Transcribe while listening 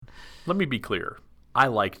let me be clear. I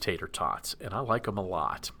like tater tots, and I like them a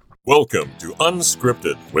lot. Welcome to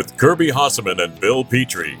Unscripted with Kirby Hasseman and Bill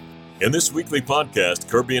Petrie. In this weekly podcast,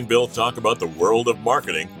 Kirby and Bill talk about the world of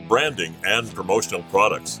marketing, branding, and promotional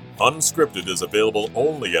products. Unscripted is available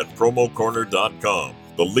only at promocorner.com,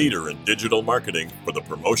 the leader in digital marketing for the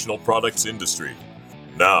promotional products industry.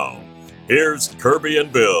 Now, here's Kirby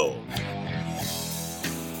and Bill.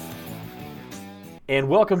 And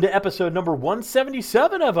welcome to episode number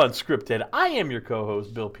 177 of Unscripted. I am your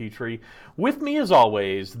co-host, Bill Petrie. With me, as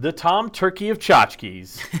always, the Tom Turkey of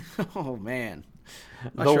Tchotchkes. Oh, man.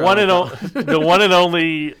 The one and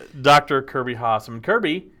only Dr. Kirby Hasseman.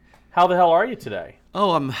 Kirby, how the hell are you today?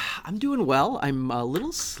 Oh, I'm doing well. I'm a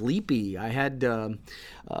little sleepy. I had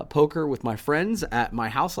poker with my friends at my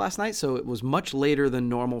house last night, so it was much later than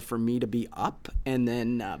normal for me to be up and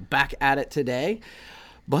then back at it today.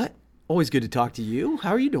 But always good to talk to you. How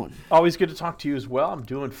are you doing? Always good to talk to you as well. I'm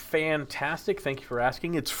doing fantastic. Thank you for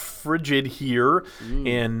asking. It's frigid here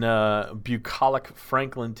in bucolic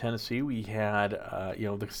Franklin, Tennessee. We had,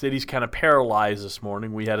 the city's kind of paralyzed this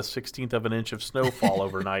morning. We had a 16th of an inch of snowfall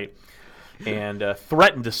overnight and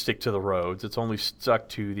threatened to stick to the roads. It's only stuck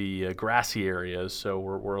to the grassy areas, so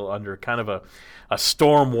we're under kind of a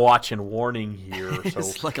storm watch and warning here. So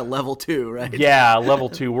it's like a level 2, right? Yeah, level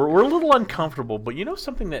 2. We're a little uncomfortable, but you know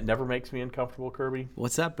something that never makes me uncomfortable, Kirby?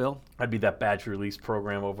 What's that, Bill? That'd be that badge release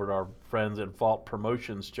program over at our friends at Vault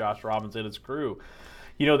Promotions, Josh Robbins and his crew.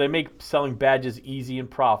 You know, they make selling badges easy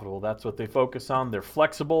and profitable. That's what they focus on. They're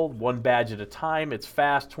flexible, one badge at a time. It's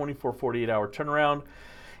fast, 24, 48-hour turnaround.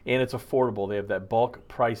 And it's affordable. They have that bulk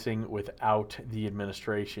pricing without the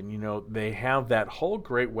administration. You know, they have that whole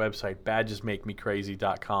great website,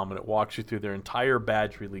 badgesmakemecrazy.com, and it walks you through their entire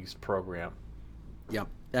badge release program. Yep,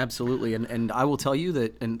 absolutely. And I will tell you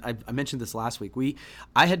that, and I mentioned this last week,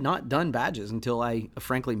 I had not done badges until I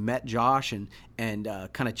frankly met Josh and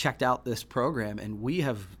kind of checked out this program, and we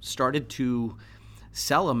have started to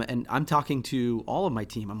sell them. And I'm talking to all of my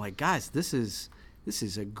team. I'm like, guys, this is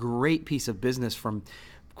a great piece of business from,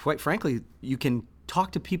 quite frankly, you can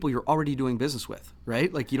talk to people you're already doing business with,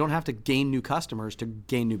 right? Like you don't have to gain new customers to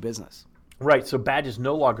gain new business. Right, so badges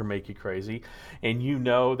no longer make you crazy, and you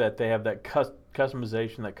know that they have that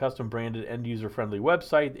customization, that custom branded, end user friendly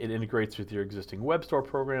website. It integrates with your existing web store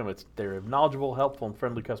program. They're knowledgeable, helpful, and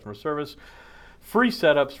friendly customer service. Free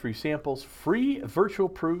setups, free samples, free virtual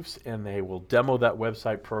proofs, and they will demo that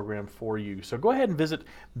website program for you. So go ahead and visit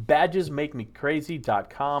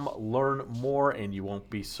badgesmakemecrazy.com. Learn more, and you won't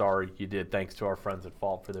be sorry you did. Thanks to our friends at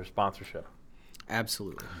Vault for their sponsorship.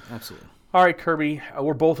 Absolutely. All right, Kirby,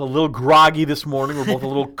 we're both a little groggy this morning. We're both a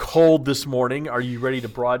little cold this morning. Are you ready to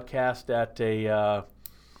broadcast at a,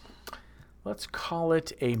 let's call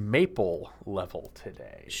it a maple level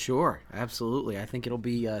today? Sure, absolutely. I think it'll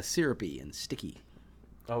be syrupy and sticky.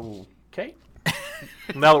 Okay.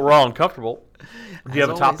 Now that we're all uncomfortable, do you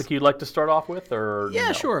have a topic always, you'd like to start off with? Or yeah,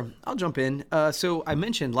 no? Sure. I'll jump in. So I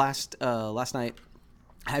mentioned last night,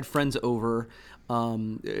 I had friends over.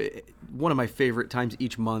 One of my favorite times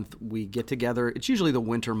each month, we get together. It's usually the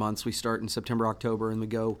winter months. We start in September, October, and we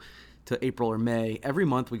go to April or May. Every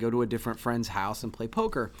month we go to a different friend's house and play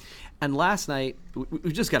poker. And last night,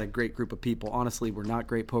 we've just got a great group of people. Honestly, we're not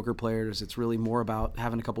great poker players. It's really more about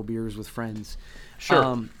having a couple beers with friends.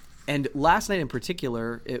 Sure. And last night in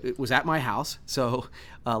particular, it was at my house. So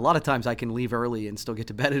a lot of times I can leave early and still get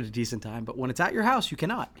to bed at a decent time. But when it's at your house, you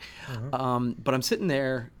cannot. Mm-hmm. But I'm sitting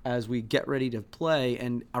there as we get ready to play.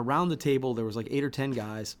 And around the table, there was like 8 or 10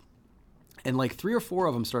 guys. And like 3 or 4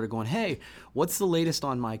 of them started going, hey, what's the latest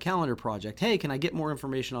on my calendar project? Hey, can I get more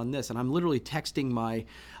information on this? And I'm literally texting my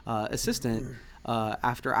assistant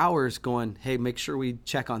after hours going, hey, make sure we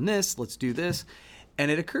check on this. Let's do this. And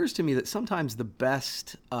it occurs to me that sometimes the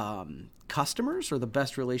best customers or the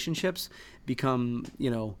best relationships become,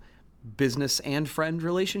 business and friend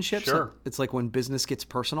relationships. Sure. It's like when business gets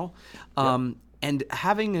personal. And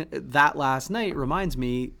having that last night reminds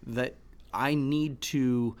me that I need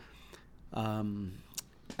to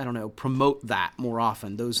promote that more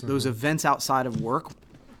often. Those events outside of work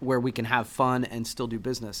where we can have fun and still do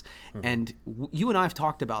business. Mm-hmm. And you and I have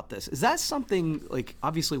talked about this. Is that something, like,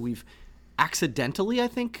 obviously we've accidentally, I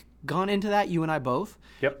think, gone into that, you and I both.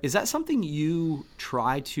 Yep. Is that something you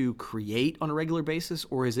try to create on a regular basis,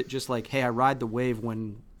 or is it just like, hey, I ride the wave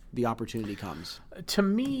when the opportunity comes? To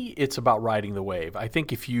me, it's about riding the wave. I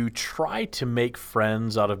think if you try to make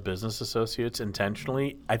friends out of business associates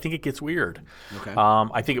intentionally, I think it gets weird. Okay.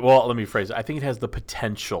 Let me phrase it. I think it has the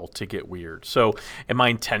potential to get weird. So am I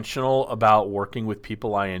intentional about working with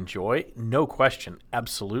people I enjoy? No question.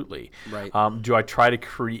 Absolutely. Right. Do I try to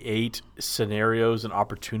create scenarios and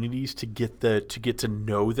opportunities to get to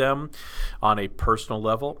know them on a personal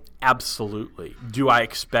level? Absolutely. Do I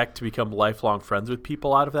expect to become lifelong friends with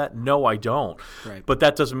people out of that? No, I don't. Right. But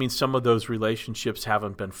that doesn't mean some of those relationships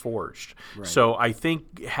haven't been forged. Right. So I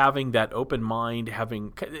think having that open mind,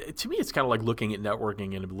 to me, it's kind of like looking at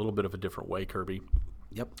networking in a little bit of a different way, Kirby.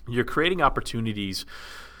 Yep. You're creating opportunities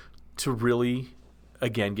to really,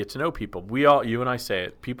 again, get to know people. You and I say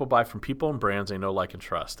it, people buy from people and brands they know, like, and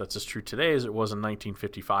trust. That's as true today as it was in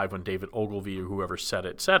 1955 when David Ogilvy or whoever said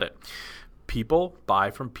it. People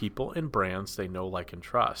buy from people and brands they know, like, and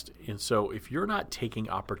trust. And so if you're not taking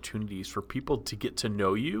opportunities for people to get to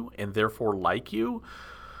know you and therefore like you,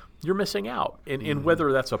 you're missing out. And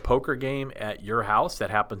whether that's a poker game at your house that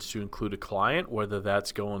happens to include a client, whether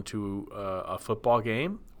that's going to a football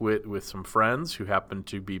game with some friends who happen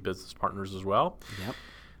to be business partners as well. Yep.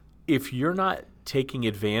 If you're not taking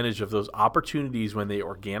advantage of those opportunities when they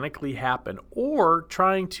organically happen, or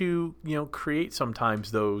trying to create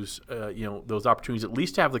sometimes those those opportunities, at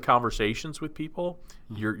least to have the conversations with people,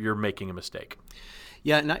 you're making a mistake.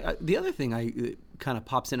 Yeah, and the other thing kind of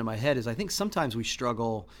pops into my head is I think sometimes we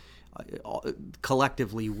struggle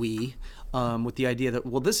collectively with the idea that,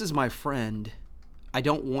 well, this is my friend. I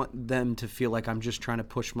don't want them to feel like I'm just trying to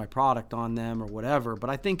push my product on them or whatever. But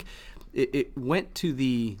I think it went to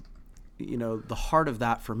the heart of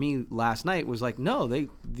that for me last night was like, no,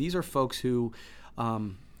 these are folks who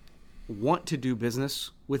want to do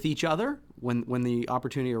business with each other when the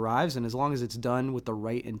opportunity arrives, and as long as it's done with the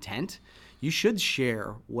right intent, you should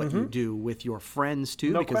share what you do with your friends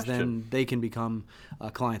too, because then they can become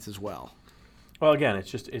clients as well. Well, again,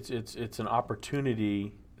 it's an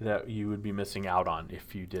opportunity that you would be missing out on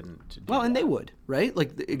if you didn't do well, and that. they would, right?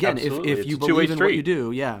 Like, again, if you believe in what you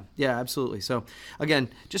do, yeah, absolutely. So, again,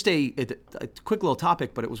 just a quick little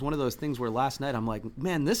topic, but it was one of those things where last night I'm like,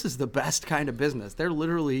 man, this is the best kind of business. They're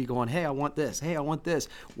literally going, hey, I want this. Hey, I want this.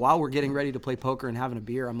 While we're getting ready to play poker and having a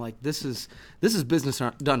beer, I'm like, this is business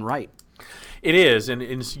done right. It is, and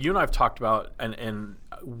you and I have talked about, and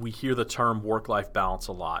we hear the term work-life balance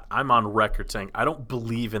a lot. I'm on record saying I don't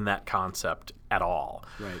believe in that concept at all.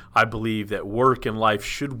 Right. I believe that work and life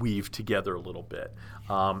should weave together a little bit,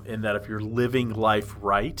 and that if you're living life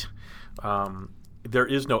right,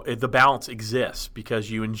 the balance exists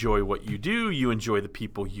because you enjoy what you do, you enjoy the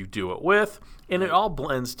people you do it with, and it all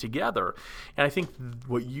blends together. And I think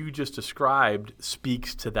what you just described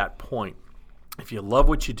speaks to that point. If you love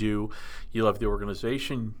what you do, you love the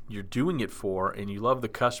organization you're doing it for, and you love the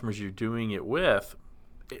customers you're doing it with,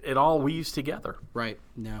 it all weaves together. Right.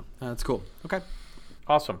 Yeah. That's cool. Okay.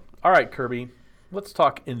 Awesome. All right, Kirby, let's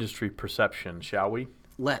talk industry perception, shall we?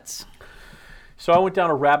 Let's. So I went down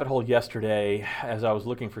a rabbit hole yesterday as I was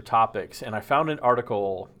looking for topics, and I found an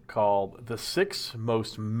article called The 6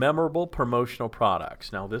 Most Memorable Promotional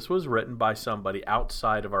Products. Now, this was written by somebody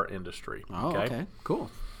outside of our industry. Oh, okay. Cool.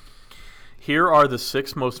 Here are the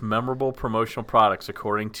 6 most memorable promotional products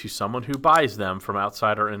according to someone who buys them from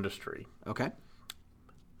outside our industry. Okay.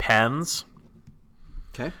 Pens.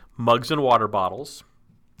 Okay. Mugs and water bottles.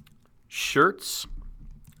 Shirts.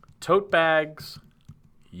 Tote bags.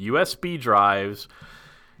 USB drives.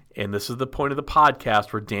 And this is the point of the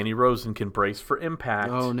podcast where Danny Rosen can brace for impact.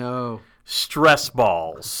 Oh, no. Stress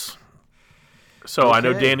balls. So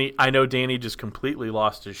Okay. I know Danny just completely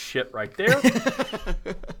lost his shit right there.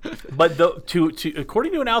 But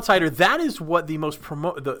according to an outsider, that is what the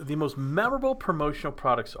most memorable promotional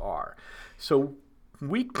products are. So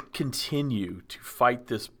we continue to fight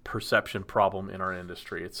this perception problem in our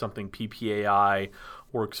industry. It's something PPAI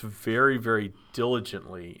works very, very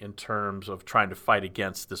diligently in terms of trying to fight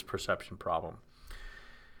against this perception problem.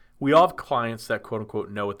 We all have clients that, quote unquote,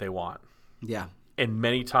 know what they want. Yeah. And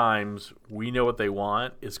many times we know what they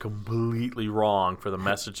want is completely wrong for the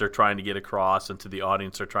message they're trying to get across and to the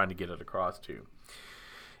audience they're trying to get it across to.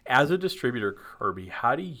 As a distributor, Kirby,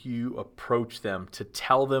 how do you approach them to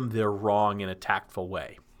tell them they're wrong in a tactful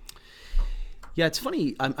way? Yeah, it's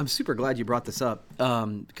funny. I'm super glad you brought this up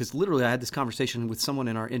because literally I had this conversation with someone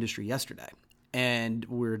in our industry yesterday, and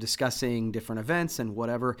we're discussing different events and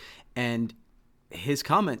whatever, and his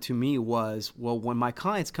comment to me was, well, when my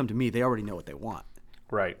clients come to me, they already know what they want.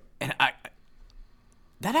 Right. And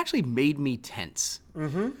that actually made me tense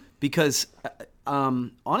because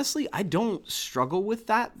honestly, I don't struggle with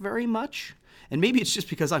that very much. and maybe it's just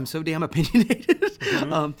because I'm so damn opinionated,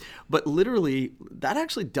 but literally that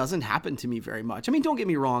actually doesn't happen to me very much. I mean, don't get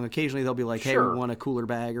me wrong. Occasionally they'll be like, hey, Sure. we want a cooler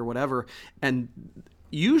bag or whatever. And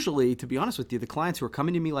usually, to be honest with you, the clients who are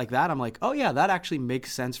coming to me like that, I'm like, oh yeah, that actually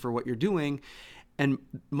makes sense for what you're doing. And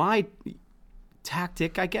my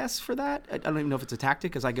tactic, I guess, for that, I don't even know if it's a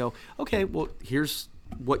tactic, is I go, okay, well, here's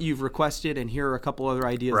what you've requested, and here are a couple other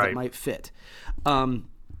ideas that might fit.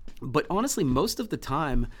 But honestly, most of the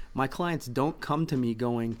time, my clients don't come to me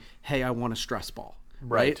going, hey, I want a stress ball.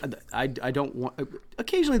 Right? I don't want,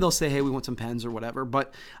 occasionally they'll say, hey, we want some pens or whatever,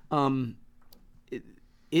 but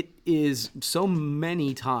it is so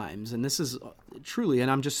many times, and this is truly, and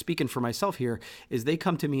I'm just speaking for myself here, is they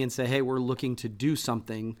come to me and say, hey, we're looking to do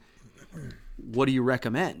something. What do you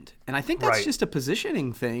recommend? And I think that's just a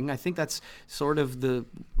positioning thing. I think that's sort of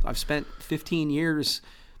I've spent 15 years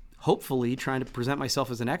hopefully trying to present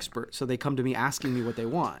myself as an expert. So they come to me asking me what they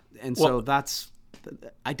want. And so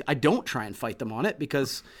I don't try and fight them on it,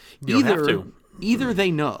 because either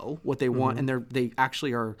they know what they want and they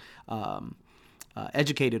actually are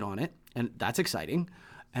educated on it, and that's exciting.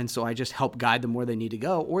 And so I just help guide them where they need to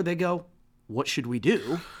go, or they go, what should we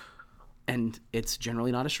do? And it's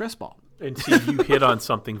generally not a stress ball. And see, you hit on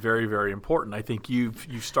something very, very important. I think you've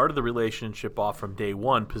started the relationship off from day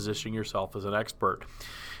one, positioning yourself as an expert,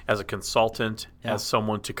 as a consultant, as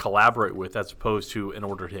someone to collaborate with, as opposed to an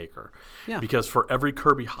order taker. Yeah. Because for every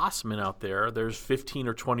Kirby Hasseman out there, there's 15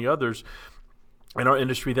 or 20 others in our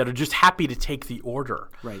industry that are just happy to take the order.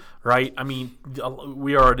 Right? I mean,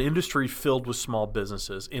 we are an industry filled with small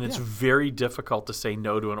businesses, and it's very difficult to say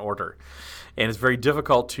no to an order. And it's very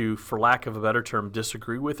difficult to, for lack of a better term,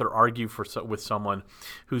 disagree with or argue with someone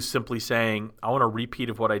who's simply saying, I want a repeat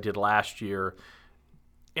of what I did last year,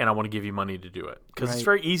 and I want to give you money to do it. Because it's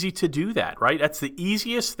very easy to do that, right? That's the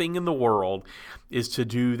easiest thing in the world, is to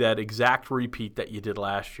do that exact repeat that you did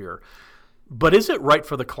last year. But is it right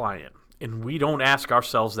for the client? And we don't ask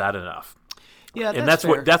ourselves that enough. Yeah, and that's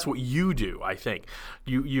what you do. I think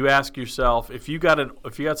you ask yourself, if you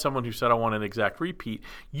got someone who said, I want an exact repeat,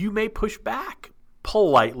 you may push back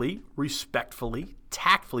politely, respectfully,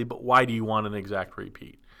 tactfully, but why do you want an exact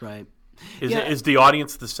repeat? Right. Is the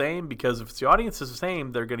audience the same? Because if the audience is the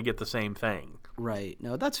same, they're going to get the same thing. Right.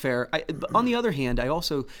 No, that's fair. But on the other hand, I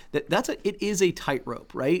also it is a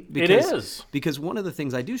tightrope, right? It is. Because one of the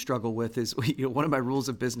things I do struggle with is, one of my rules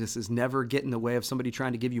of business is never get in the way of somebody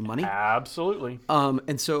trying to give you money. Absolutely.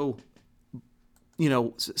 And so,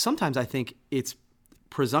 sometimes I think it's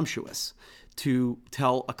presumptuous to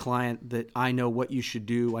tell a client that I know what you should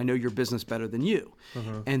do. I know your business better than you.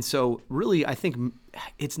 And so really, I think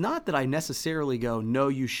it's not that I necessarily go, no,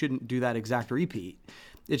 you shouldn't do that exact repeat.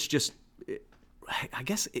 It's just, I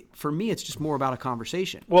guess for me, it's just more about a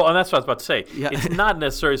conversation. Well, and that's what I was about to say. Yeah. It's not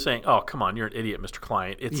necessarily saying, oh, come on, you're an idiot, Mr.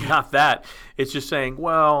 Client. It's not that. It's just saying,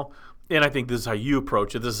 well, and I think this is how you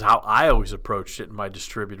approach it. This is how I always approached it in my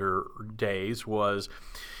distributor days was,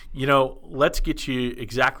 let's get you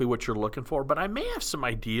exactly what you're looking for, but I may have some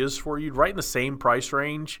ideas for you right in the same price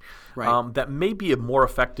range that may be a more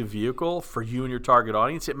effective vehicle for you and your target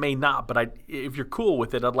audience. It may not, but if you're cool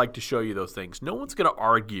with it, I'd like to show you those things. No one's going to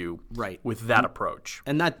argue with that approach.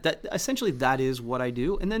 And that essentially that is what I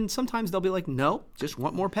do. And then sometimes they'll be like, no, just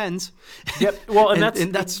want more pens. Yep. Well, and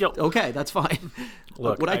that's okay. That's fine.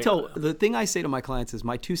 Look, the thing I say to my clients is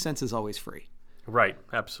my 2 cents is always free. Right,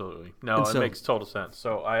 absolutely. No, it makes total sense.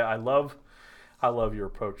 So I love your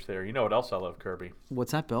approach there. You know what else I love, Kirby?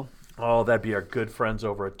 What's that, Bill? Oh, that'd be our good friends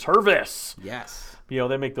over at Tervis. Yes.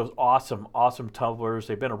 They make those awesome, awesome tumblers.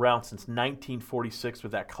 They've been around since 1946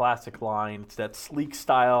 with that classic line. It's that sleek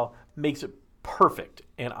style, makes it perfect,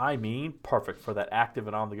 and I mean perfect for that active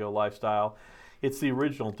and on-the-go lifestyle. It's the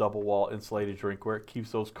original double wall insulated drinkware. It keeps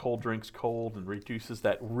those cold drinks cold and reduces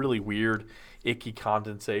that really weird, icky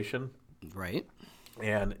condensation. Right.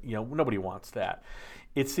 And, nobody wants that.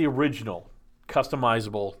 It's the original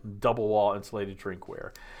customizable double wall insulated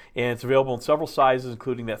drinkware. And it's available in several sizes,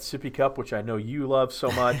 including that sippy cup, which I know you love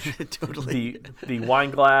so much. Totally. The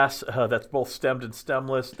wine glass that's both stemmed and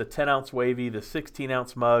stemless, the 10-ounce wavy, the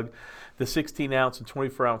 16-ounce mug, the 16-ounce and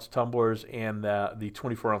 24-ounce tumblers, and the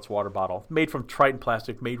 24-ounce water bottle. Made from Triton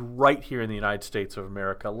plastic, made right here in the United States of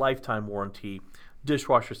America. Lifetime warranty,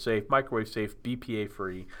 dishwasher safe, microwave safe, BPA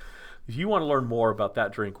free. If you want to learn more about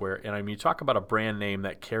that drinkware, and I mean, talk about a brand name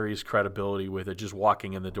that carries credibility with it just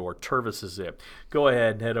walking in the door, Tervis is it. Go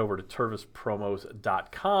ahead and head over to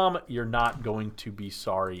tervispromos.com. You're not going to be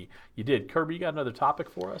sorry you did. Kirby, you got another topic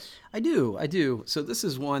for us? I do. So this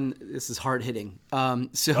is hard hitting. Do I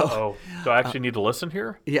actually need to listen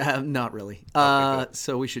here? Yeah, not really. Okay,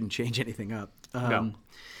 so we shouldn't change anything up. No.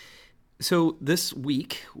 So this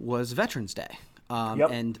week was Veterans Day. Yep.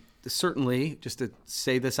 And certainly, just to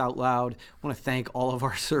say this out loud, I want to thank all of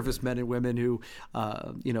our servicemen and women who,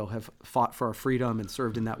 have fought for our freedom and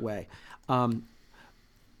served in that way. But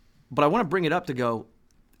I want to bring it up to go,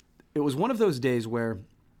 it was one of those days where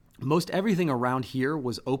most everything around here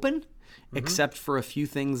was open, except for a few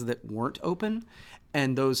things that weren't open.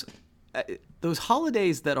 And those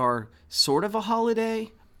holidays that are sort of a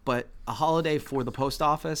holiday, but a holiday for the post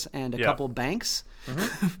office and a couple banks.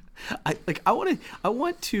 I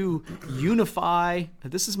want to unify.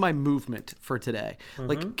 This is my movement for today.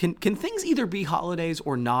 Like, can things either be holidays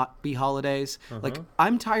or not be holidays? Like,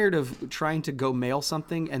 I'm tired of trying to go mail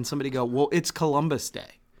something and somebody go, well, it's Columbus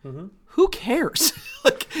Day. Who cares?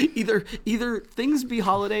 Like, either things be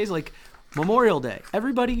holidays, like Memorial Day.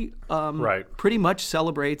 Everybody pretty much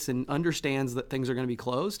celebrates and understands that things are going to be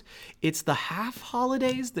closed. It's the half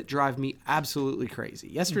holidays that drive me absolutely crazy.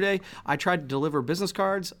 Yesterday, I tried to deliver business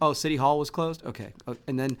cards. Oh, City Hall was closed? Okay.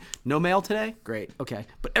 And then no mail today? Great. Okay.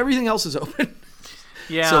 But everything else is open.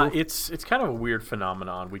 Yeah, So- it's kind of a weird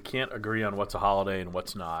phenomenon. We can't agree on what's a holiday and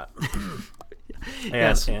what's not.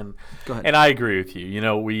 Yes. And Go ahead. and I agree with you. You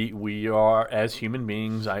know, we are, as human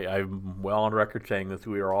beings, I'm well on record saying that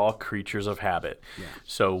we are all creatures of habit. Yeah.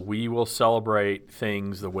 So we will celebrate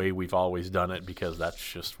things the way we've always done it because that's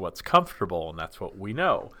just what's comfortable and that's what we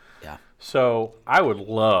know. Yeah. So I would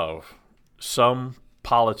love some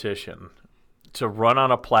politician to run on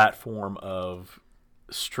a platform of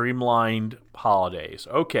streamlined holidays.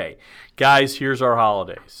 Okay, guys, here's our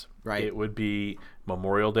holidays. Right. It would be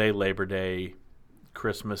Memorial Day, Labor Day,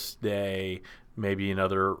 Christmas Day, maybe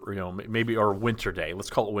another, maybe, or Winter Day. Let's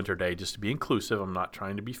call it Winter Day just to be inclusive. I'm not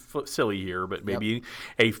trying to be silly here, but maybe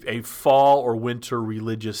a fall or winter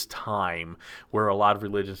religious time where a lot of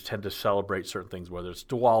religions tend to celebrate certain things, whether it's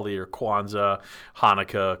Diwali or Kwanzaa,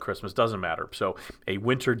 Hanukkah, Christmas, doesn't matter. So a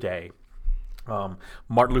winter day.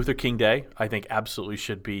 Martin Luther King Day, I think, absolutely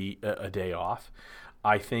should be a day off.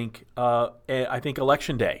 I think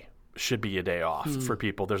Election Day should be a day off for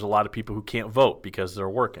people. There's a lot of people who can't vote because they're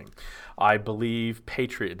working. I believe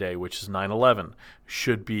Patriot Day, which is 9/11,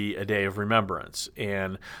 should be a day of remembrance,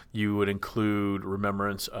 and you would include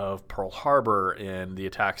remembrance of Pearl Harbor and the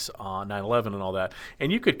attacks on 9/11 and all that. And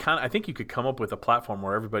you could I think you could come up with a platform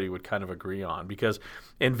where everybody would kind of agree on, because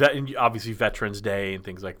and obviously Veterans Day and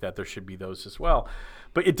things like that, there should be those as well.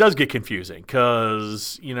 But it does get confusing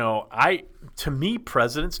because, to me,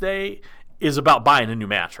 President's Day is about buying a new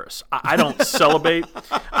mattress. I don't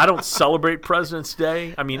celebrate President's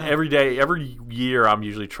Day. I mean, every year I'm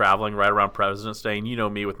usually traveling right around President's Day, and you know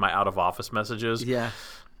me with my out of office messages. Yeah.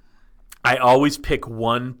 I always pick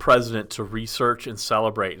one president to research and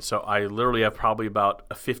celebrate. And so I literally have probably about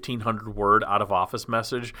a 1,500 word out of office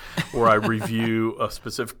message where I review a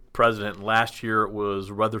specific president. Last year it was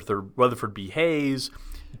Rutherford B. Hayes.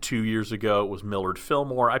 2 years ago it was Millard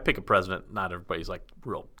Fillmore. I pick a president not everybody's like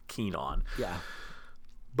real keen on. Yeah.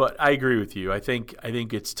 But I agree with you. I think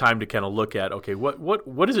it's time to kind of look at, okay,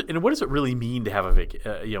 what is it, and what does it really mean to have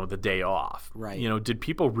the day off? Right. Did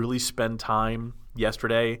people really spend time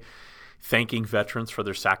yesterday thanking veterans for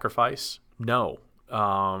their sacrifice? No.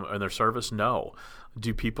 And their service? No.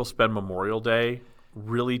 Do people spend Memorial Day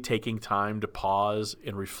really taking time to pause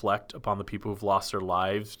and reflect upon the people who've lost their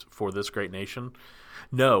lives for this great nation?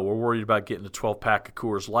 No, we're worried about getting a 12-pack of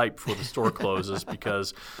Coors Light before the store closes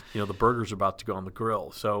because, the burgers are about to go on the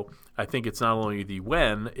grill. So I think it's not only the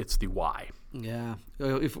when, it's the why. Yeah.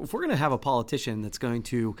 If we're going to have a politician that's going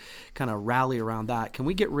to kind of rally around that, can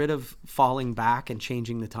we get rid of falling back and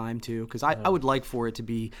changing the time too? Because I would like for it to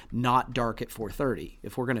be not dark at 4:30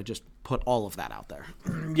 if we're going to just put all of that out there.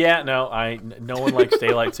 Yeah, no one likes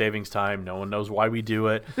daylight savings time. No one knows why we do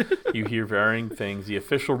it. You hear varying things. The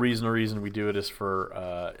official reason we do it is for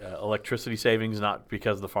electricity savings, not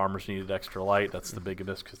because the farmers needed extra light. That's the big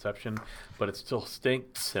misconception. But it still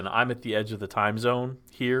stinks, and I'm at the edge of the time zone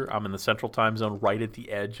here. I'm in the central time zone, right at the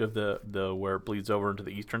edge of the where it bleeds over into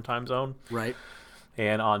the eastern time zone. Right.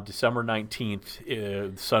 And on December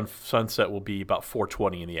 19th, sunset will be about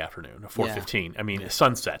 4:20 in the afternoon, 4:15. I mean,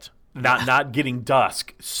 sunset. Not getting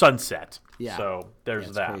dusk, sunset. Yeah. So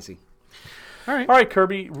there's that. Crazy. All right,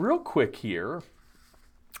 Kirby. Real quick here.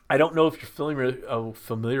 I don't know if you're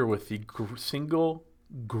familiar with the single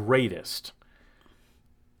greatest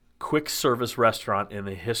quick service restaurant in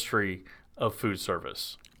the history of food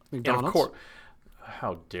service. McDonald's? And of course,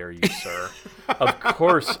 how dare you, sir? Of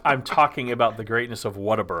course, I'm talking about the greatness of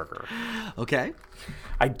Whataburger. Okay.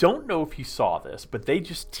 I don't know if you saw this, but they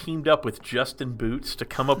just teamed up with Justin Boots to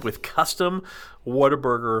come up with custom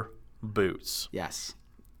Whataburger boots. Yes.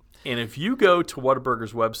 And if you go to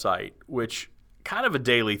Whataburger's website, which kind of a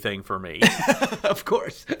daily thing for me, Of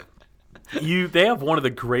course. they have one of the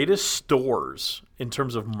greatest stores in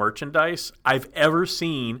terms of merchandise I've ever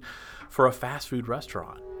seen for a fast food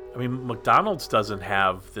restaurant. I mean, McDonald's doesn't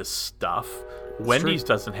have this stuff. Wendy's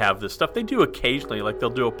doesn't have this stuff. They do occasionally, like they'll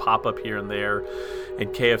do a pop-up here and there, and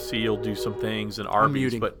KFC will do some things, and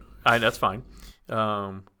Arby's, but that's fine.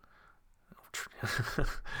 I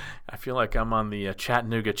feel like I'm on the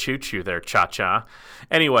Chattanooga Choo-Choo there, cha-cha.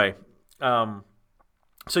 Anyway,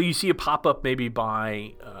 so you see a pop-up maybe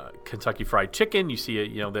by Kentucky Fried Chicken. You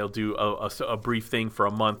see they'll do a brief thing for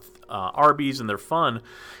a month, Arby's, and they're fun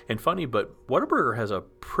and funny. But Whataburger has a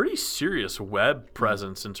pretty serious web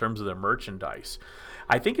presence in terms of their merchandise.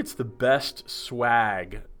 I think it's the best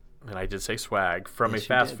swag, and I did say swag, from a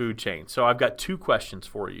fast food chain. So I've got two questions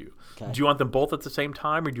for you. Okay. Do you want them both at the same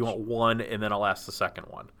time, or do you want one, and then I'll ask the second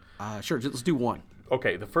one? Sure, let's do one.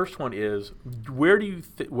 Okay, the first one is, where do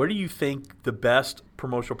you think the best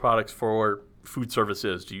promotional products for food service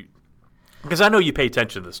is? Because I know you pay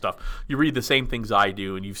attention to this stuff. You read the same things I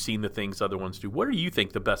do, and you've seen the things other ones do. What do you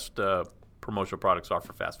think the best promotional products are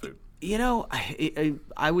for fast food?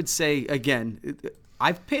 I would say, again,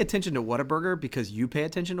 I pay attention to Whataburger because you pay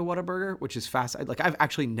attention to Whataburger, which is fast. I've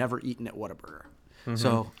actually never eaten at Whataburger. Mm-hmm.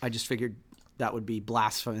 So I just figured that would be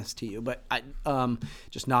blasphemous to you, but I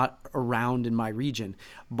just not around in my region.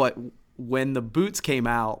 But when the boots came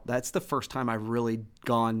out, that's the first time I've really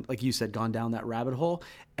gone, like you said, gone down that rabbit hole.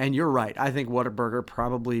 And you're right. I think Whataburger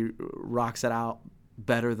probably rocks it out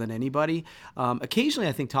better than anybody. Occasionally,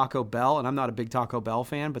 I think Taco Bell, and I'm not a big Taco Bell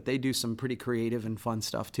fan, but they do some pretty creative and fun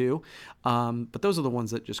stuff too. But those are the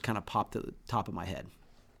ones that just kind of pop to the top of my head.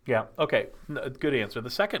 Yeah. Okay. Good answer.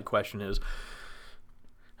 The second question is,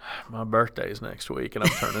 my birthday's next week, and I'm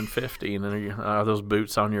turning 50, and are those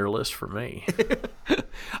boots on your list for me?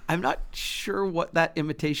 I'm not sure what that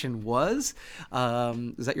imitation was.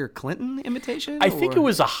 Is that your Clinton imitation? I think it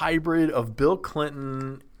was a hybrid of Bill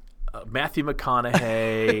Clinton, Matthew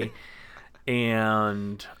McConaughey,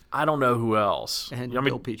 and I don't know who else. And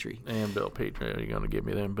Bill Petrie. And Bill Petrie. Are you going to give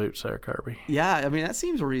me them boots there, Kirby? Yeah, I mean, that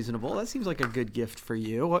seems reasonable. That seems like a good gift for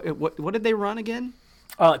you. What did they run again?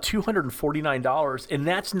 $249, and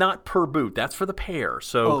that's not per boot. That's for the pair.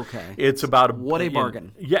 So it's about what a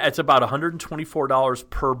bargain. Yeah, it's about $124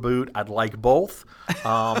 per boot. I'd like both,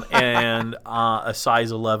 and a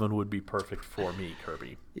size 11 would be perfect for me,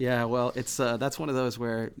 Kirby. Yeah, well, it's that's one of those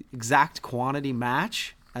where exact quantity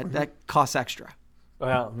match that costs extra.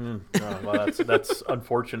 Well, that's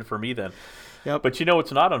unfortunate for me then. Yep. But you know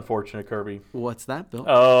what's not unfortunate, Kirby? What's that, Bill?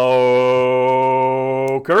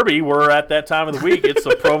 Oh, Kirby, we're at that time of the week. It's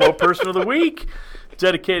the promo person of the week,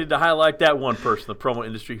 dedicated to highlight that one person in the promo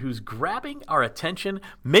industry who's grabbing our attention,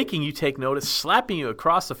 making you take notice, slapping you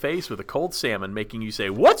across the face with a cold salmon, making you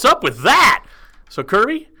say, "What's up with that?" So,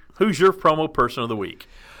 Kirby, who's your promo person of the week?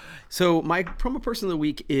 So my promo person of the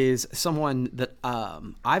week is someone that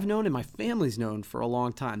I've known and my family's known for a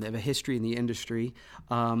long time. They have a history in the industry.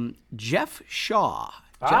 Jeff Shaw.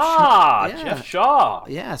 Jeff Shaw.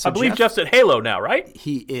 Yeah. So I believe Jeff's at Halo now, right?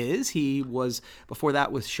 He is. He was before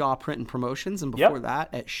that with Shaw Print and Promotions, and before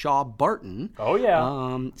that at Shaw Barton. Oh,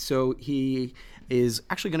 yeah. So he is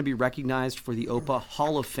actually going to be recognized for the OPA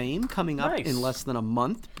Hall of Fame coming up in less than a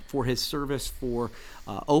month for his service for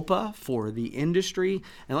OPA, for the industry.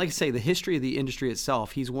 And like I say, the history of the industry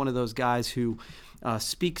itself, he's one of those guys who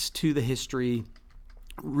speaks to the history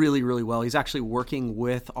really, really well. He's actually working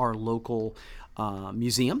with our local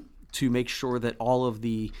museum to make sure that all of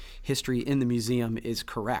the history in the museum is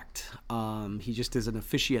correct. He just is an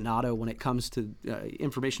aficionado when it comes to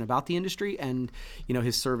information about the industry, and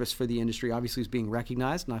his service for the industry obviously is being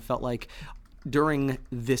recognized. And I felt like during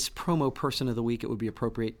this promo person of the week, it would be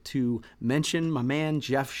appropriate to mention my man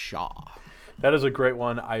Jeff Shaw. That is a great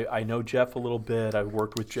one. I know Jeff a little bit. I've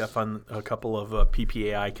worked with Jeff on a couple of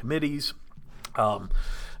PPAI committees.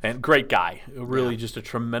 And great guy, really just a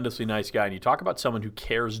tremendously nice guy. And you talk about someone who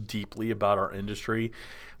cares deeply about our industry.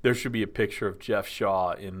 There should be a picture of Jeff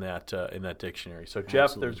Shaw in that dictionary. So,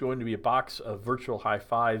 Jeff, there's going to be a box of virtual high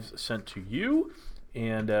fives sent to you,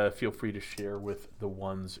 and feel free to share with the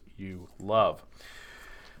ones you love.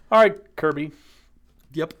 All right, Kirby.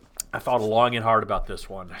 Yep. I thought long and hard about this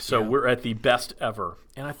one. So we're at the best ever.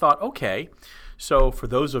 And I thought, okay, so for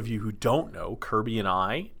those of you who don't know, Kirby and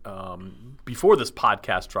I, before this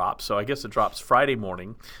podcast drops, so I guess it drops Friday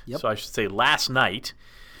morning, so I should say last night,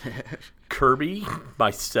 Kirby,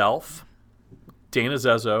 myself, Dana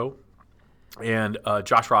Zezzo, and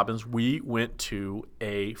Josh Robbins, we went to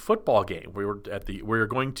a football game.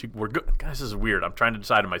 Guys, this is weird. I'm trying to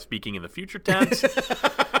decide, am I speaking in the future tense?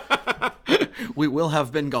 We will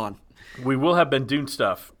have been gone. We will have been doing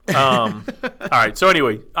stuff. All right. So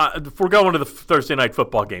anyway, we're going to the Thursday night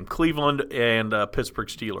football game, Cleveland and Pittsburgh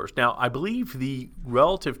Steelers. Now, I believe the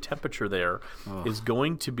relative temperature there is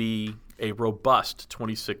going to be a robust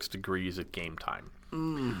 26 degrees at game time.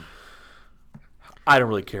 I don't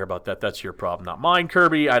really care about that. That's your problem, not mine,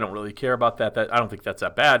 Kirby. I don't really care about that. I don't think that's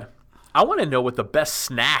that bad. I want to know what the best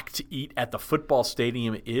snack to eat at the football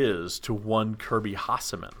stadium is to one Kirby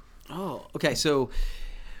Hasseman. Oh, okay. So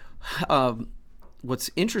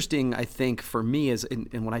what's interesting, I think, for me is,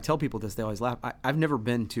 and when I tell people this, they always laugh, I've never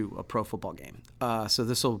been to a pro football game. So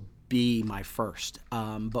this will be my first.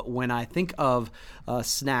 But when I think of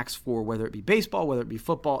snacks for whether it be baseball, whether it be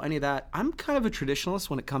football, any of that, I'm kind of a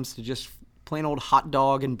traditionalist when it comes to just plain old hot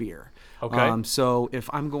dog and beer. Okay. So if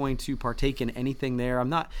I'm going to partake in anything there, I'm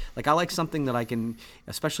not like, I like something that I can,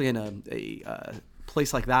 especially in a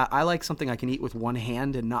place like that, I like something I can eat with one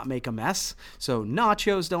hand and not make a mess. So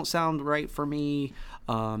nachos don't sound right for me.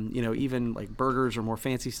 Even like burgers or more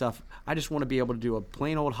fancy stuff. I just want to be able to do a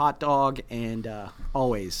plain old hot dog, and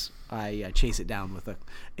always I chase it down with a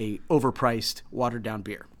overpriced, watered down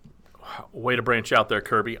beer. Way to branch out there,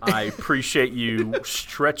 Kirby. I appreciate you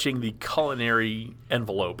stretching the culinary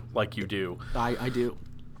envelope like you do. I do.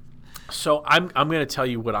 So I'm going to tell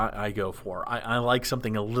you what I go for. I like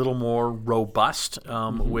something a little more robust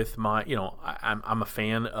with my, I'm a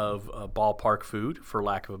fan of ballpark food, for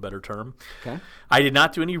lack of a better term. Okay. I did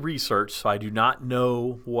not do any research, so I do not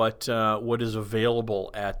know what is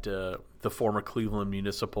available at the former Cleveland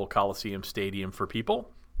Municipal Coliseum Stadium for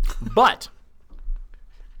people. But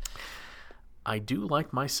I do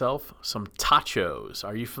like myself some tachos.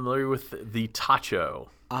 Are you familiar with the tacho?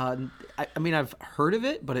 I mean, I've heard of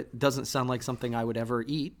it, but it doesn't sound like something I would ever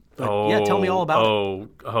eat. But yeah, tell me all about it.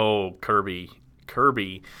 Oh, Kirby.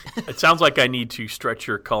 It sounds like I need to stretch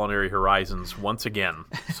your culinary horizons once again.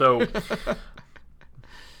 So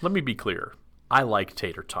let me be clear. I like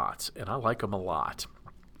tater tots, and I like them a lot.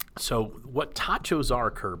 So what tachos are,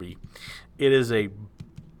 Kirby, it is a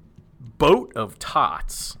boat of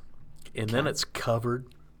tots, and then it's covered,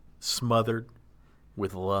 smothered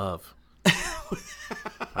with love.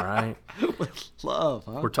 All right. With love,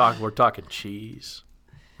 huh? We're talking cheese.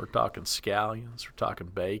 We're talking scallions. We're talking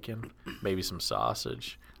bacon. Maybe some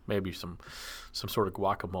sausage. Maybe some sort of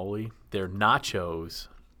guacamole. They're nachos,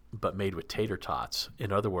 but made with tater tots.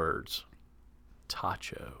 In other words,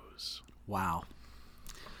 tachos. Wow.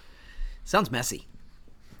 Sounds messy.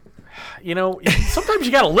 Sometimes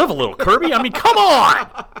you got to live a little, Kirby. I mean, come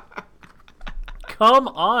on. Come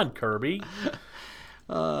on, Kirby.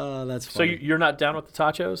 That's funny. So you're not down with the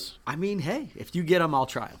tachos? I mean, hey, if you get them, I'll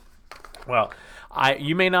try them. Well,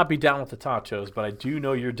 you may not be down with the tachos, but I do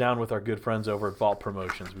know you're down with our good friends over at Vault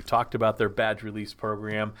Promotions. We talked about their badge release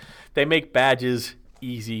program. They make badges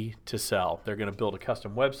easy to sell. They're going to build a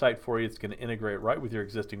custom website for you. It's going to integrate right with your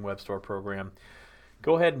existing web store program.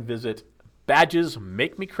 Go ahead and visit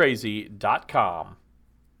badgesmakemecrazy.com.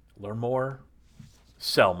 Learn more,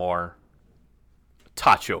 sell more,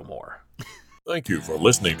 tacho more. Thank you for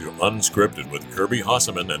listening to Unscripted with Kirby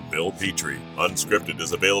Hasseman and Bill Petrie. Unscripted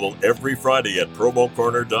is available every Friday at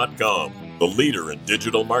promocorner.com, the leader in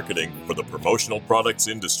digital marketing for the promotional products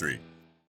industry.